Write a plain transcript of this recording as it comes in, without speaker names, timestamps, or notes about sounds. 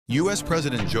U.S.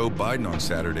 President Joe Biden on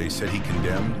Saturday said he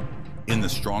condemned, in the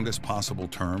strongest possible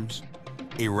terms,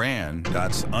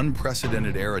 Iran's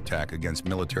unprecedented air attack against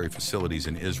military facilities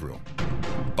in Israel.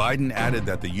 Biden added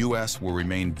that the U.S. will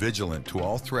remain vigilant to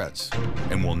all threats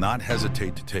and will not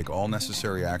hesitate to take all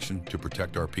necessary action to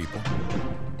protect our people.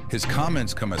 His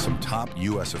comments come as some top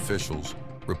U.S. officials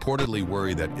reportedly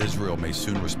worry that Israel may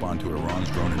soon respond to Iran's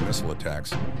drone and missile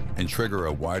attacks and trigger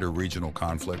a wider regional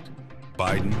conflict.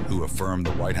 Biden, who affirmed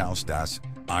the White House's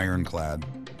ironclad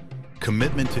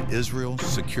commitment to Israel's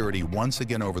security once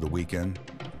again over the weekend,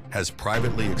 has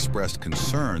privately expressed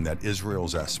concern that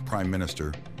Israel's Prime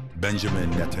Minister Benjamin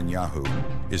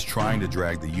Netanyahu is trying to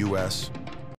drag the U.S.